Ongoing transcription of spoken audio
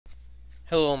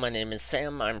Hello, my name is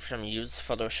Sam. I'm from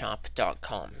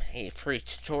usephotoshop.com, a free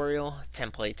tutorial,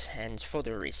 template, and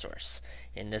photo resource.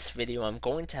 In this video, I'm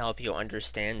going to help you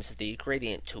understand the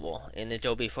gradient tool in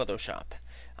Adobe Photoshop.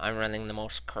 I'm running the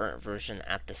most current version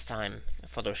at this time,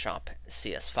 Photoshop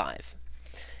CS5.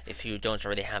 If you don't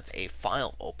already have a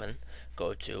file open,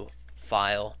 go to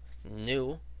File,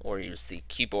 New, or use the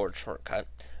keyboard shortcut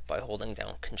by holding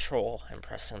down Control and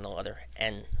pressing the letter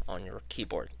N on your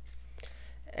keyboard.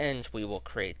 And we will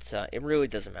create, it really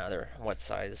doesn't matter what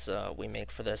size we make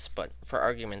for this, but for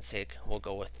argument's sake, we'll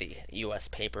go with the US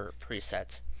paper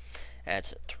preset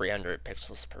at 300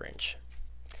 pixels per inch.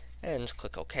 And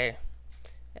click OK,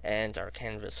 and our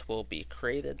canvas will be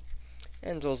created.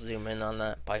 And we'll zoom in on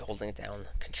that by holding down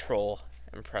Control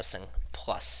and pressing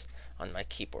plus on my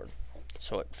keyboard,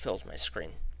 so it fills my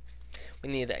screen. We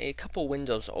need a couple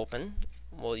windows open.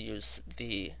 We'll use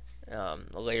the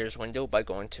layers window by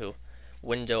going to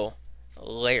Window,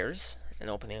 Layers, and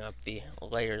opening up the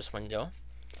Layers window,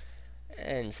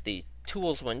 and the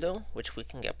Tools window, which we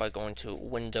can get by going to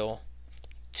Window,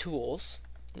 Tools,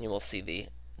 and you will see the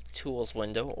Tools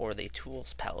window or the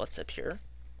Tools palettes appear.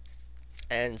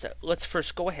 And let's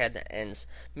first go ahead and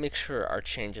make sure our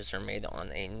changes are made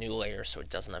on a new layer so it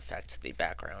doesn't affect the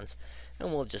background.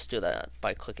 And we'll just do that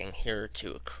by clicking here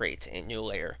to create a new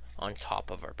layer on top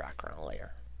of our background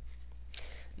layer.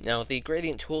 Now the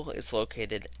gradient tool is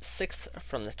located 6th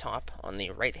from the top on the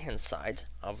right hand side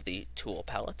of the tool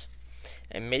palette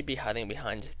and may be hiding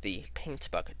behind the paint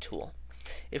bucket tool.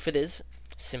 If it is,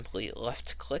 simply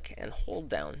left click and hold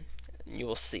down. You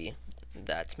will see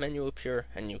that menu appear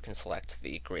and you can select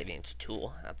the gradient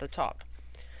tool at the top.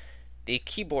 The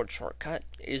keyboard shortcut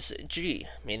is G,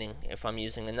 meaning if I'm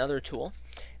using another tool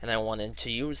and I wanted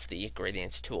to use the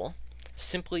gradient tool,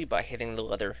 simply by hitting the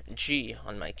letter G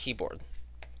on my keyboard,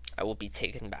 I will be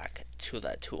taken back to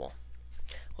that tool.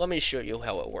 Let me show you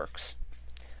how it works.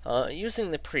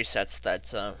 Using the presets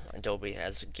that Adobe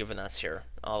has given us here,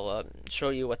 I'll show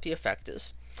you what the effect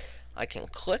is. I can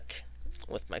click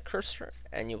with my cursor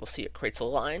and you will see it creates a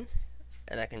line,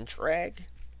 and I can drag,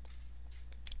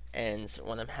 and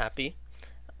when I'm happy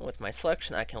with my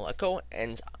selection I can let go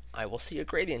and I will see a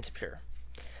gradient appear.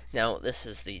 Now this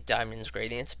is the diamonds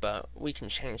gradient, but we can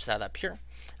change that up here.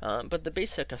 But the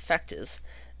basic effect is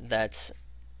that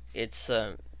it's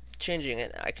changing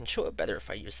it. I can show it better if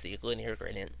I use the linear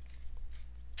gradient.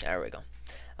 There we go.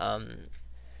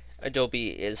 Adobe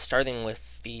is starting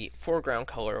with the foreground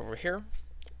color over here,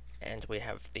 and we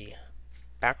have the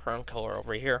background color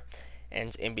over here,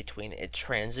 and in between it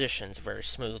transitions very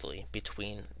smoothly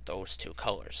between those two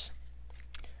colors.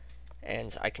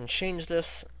 And I can change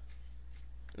this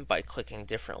by clicking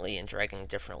differently and dragging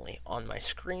differently on my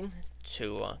screen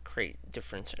to create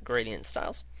different gradient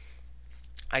styles.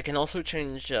 I can also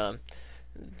change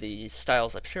the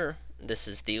styles up here. This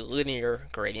is the linear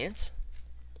gradient.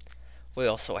 We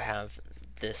also have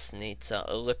this neat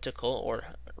elliptical or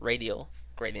radial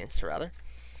gradients rather,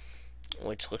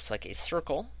 which looks like a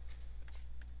circle,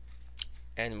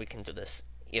 and we can do this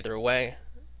either way.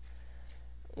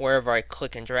 Wherever I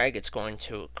click and drag, it's going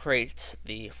to create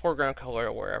the foreground color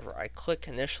wherever I click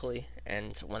initially,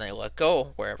 and when I let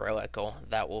go, wherever I let go,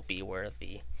 that will be where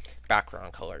the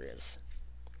background color is.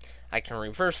 I can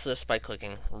reverse this by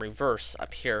clicking reverse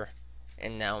up here,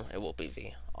 and now it will be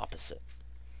the opposite.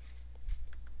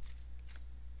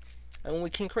 And we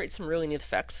can create some really neat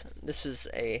effects. This is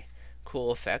a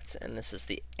cool effect, and this is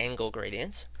the angle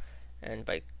gradient, and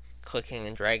by clicking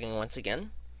and dragging once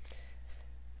again,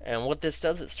 and what this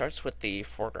does, it starts with the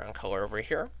foreground color over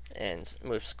here and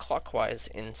moves clockwise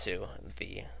into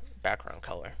the background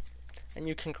color. And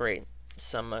you can create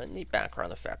some neat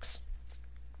background effects.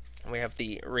 We have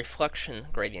the reflection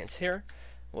gradients here,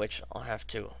 which I'll have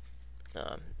to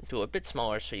do a bit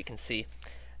smaller so you can see.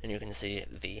 And you can see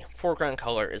the foreground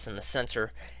color is in the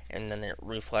center, and then it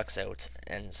reflects out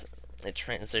and it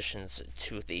transitions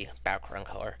to the background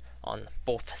color on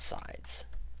both sides.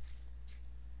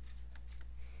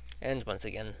 And once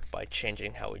again, by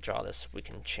changing how we draw this, we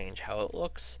can change how it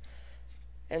looks.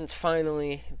 And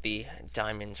finally, the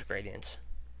diamond gradient,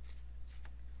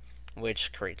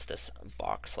 which creates this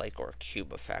box-like or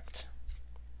cube effect.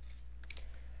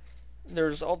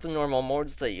 There's all the normal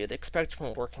modes that you'd expect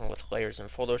when working with layers in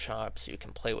Photoshop, so you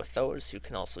can play with those. You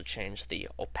can also change the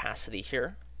opacity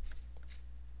here,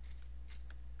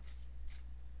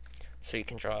 so you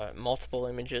can draw multiple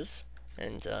images,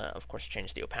 and of course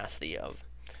change the opacity of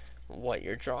what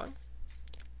you're drawing.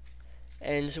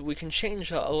 And we can change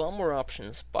a lot more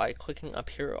options by clicking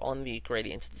up here on the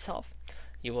gradient itself.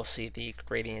 You will see the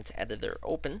gradient editor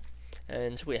open,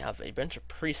 And we have a bunch of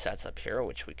presets up here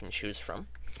which we can choose from.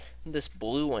 This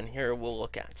blue one here we'll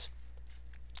look at.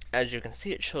 As you can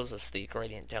see, it shows us the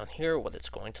gradient down here, what it's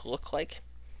going to look like.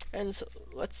 And so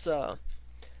let's go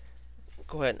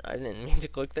ahead. I didn't mean to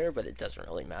click there, but it doesn't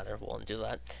really matter. We'll undo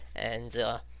that. And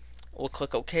we'll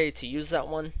click OK to use that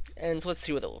one. And let's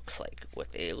see what it looks like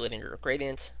with a linear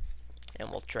gradient. And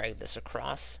we'll drag this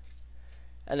across.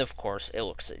 And of course, it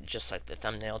looks just like the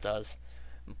thumbnail does.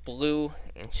 Blue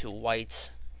into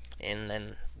white, and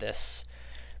then this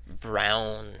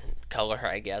brown color,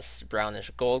 I guess, brownish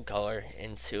gold color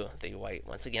into the white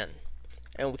once again.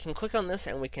 And we can click on this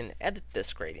and we can edit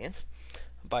this gradient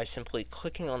by simply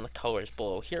clicking on the colors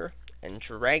below here and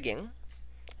dragging,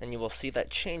 and you will see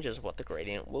that changes what the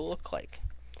gradient will look like.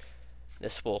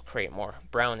 This will create more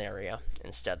brown area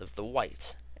instead of the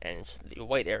white, and the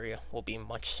white area will be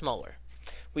much smaller.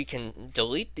 We can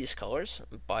delete these colors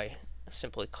by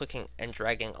simply clicking and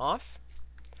dragging off,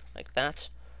 like that,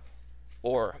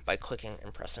 or by clicking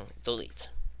and pressing delete.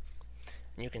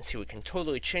 And you can see we can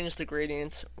totally change the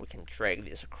gradients. We can drag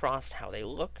these across how they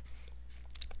look.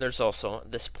 There's also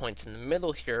this point in the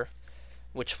middle here,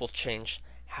 which will change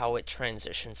how it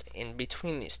transitions in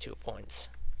between these 2 points.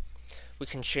 We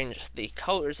can change the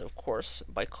colors, of course,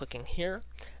 by clicking here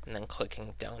and then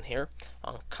clicking down here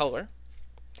on color.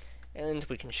 And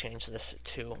we can change this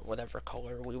to whatever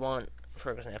color we want.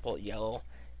 For example, yellow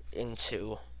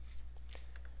into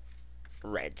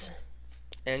red.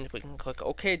 And we can click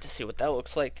OK to see what that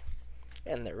looks like.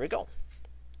 And there we go.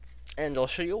 And I'll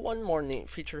show you one more neat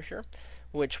feature here,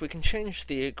 which we can change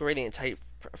the gradient type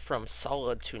from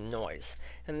solid to noise.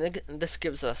 And this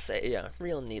gives us a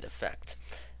real neat effect.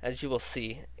 As you will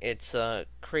see, it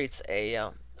creates a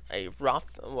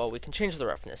rough, well, we can change the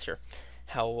roughness here,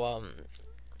 how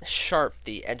sharp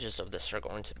the edges of this are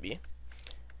going to be.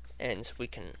 And we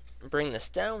can bring this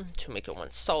down to make it one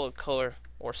solid color,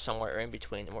 or somewhere in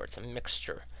between where it's a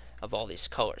mixture of all these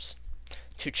colors.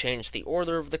 To change the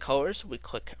order of the colors, we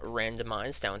click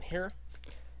randomize down here,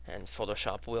 and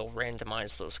Photoshop will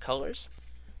randomize those colors.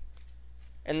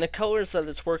 And the colors that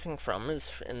it's working from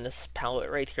is in this palette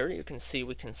right here. You can see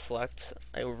we can select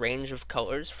a range of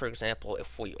colors. For example,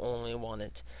 if we only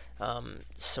wanted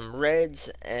some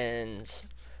reds and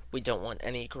we don't want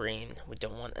any green, we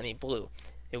don't want any blue,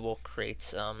 it will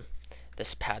create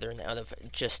this pattern out of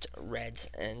just red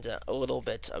and a little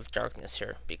bit of darkness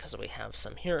here because we have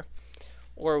some here.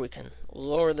 Or we can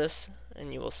lower this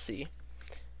and you will see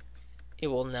it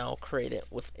will now create it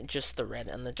with just the red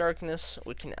and the darkness.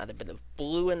 We can add a bit of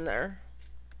blue in there.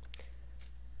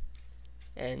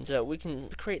 And we can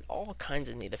create all kinds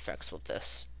of neat effects with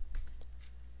this.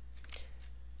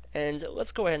 And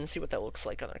let's go ahead and see what that looks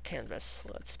like on our canvas.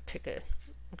 Let's pick a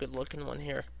good looking one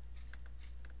here.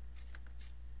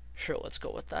 Sure, let's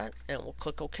go with that. And we'll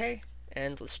click OK.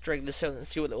 And let's drag this out and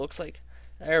see what it looks like.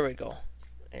 There we go.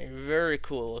 A very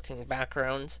cool looking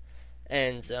background.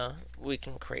 And we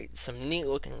can create some neat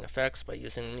looking effects by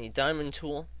using the diamond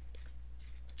tool,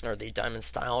 or the diamond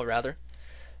style rather.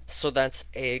 So that's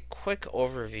a quick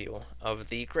overview of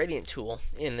the gradient tool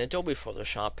in Adobe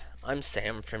Photoshop. I'm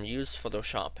Sam from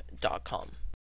usephotoshop.com.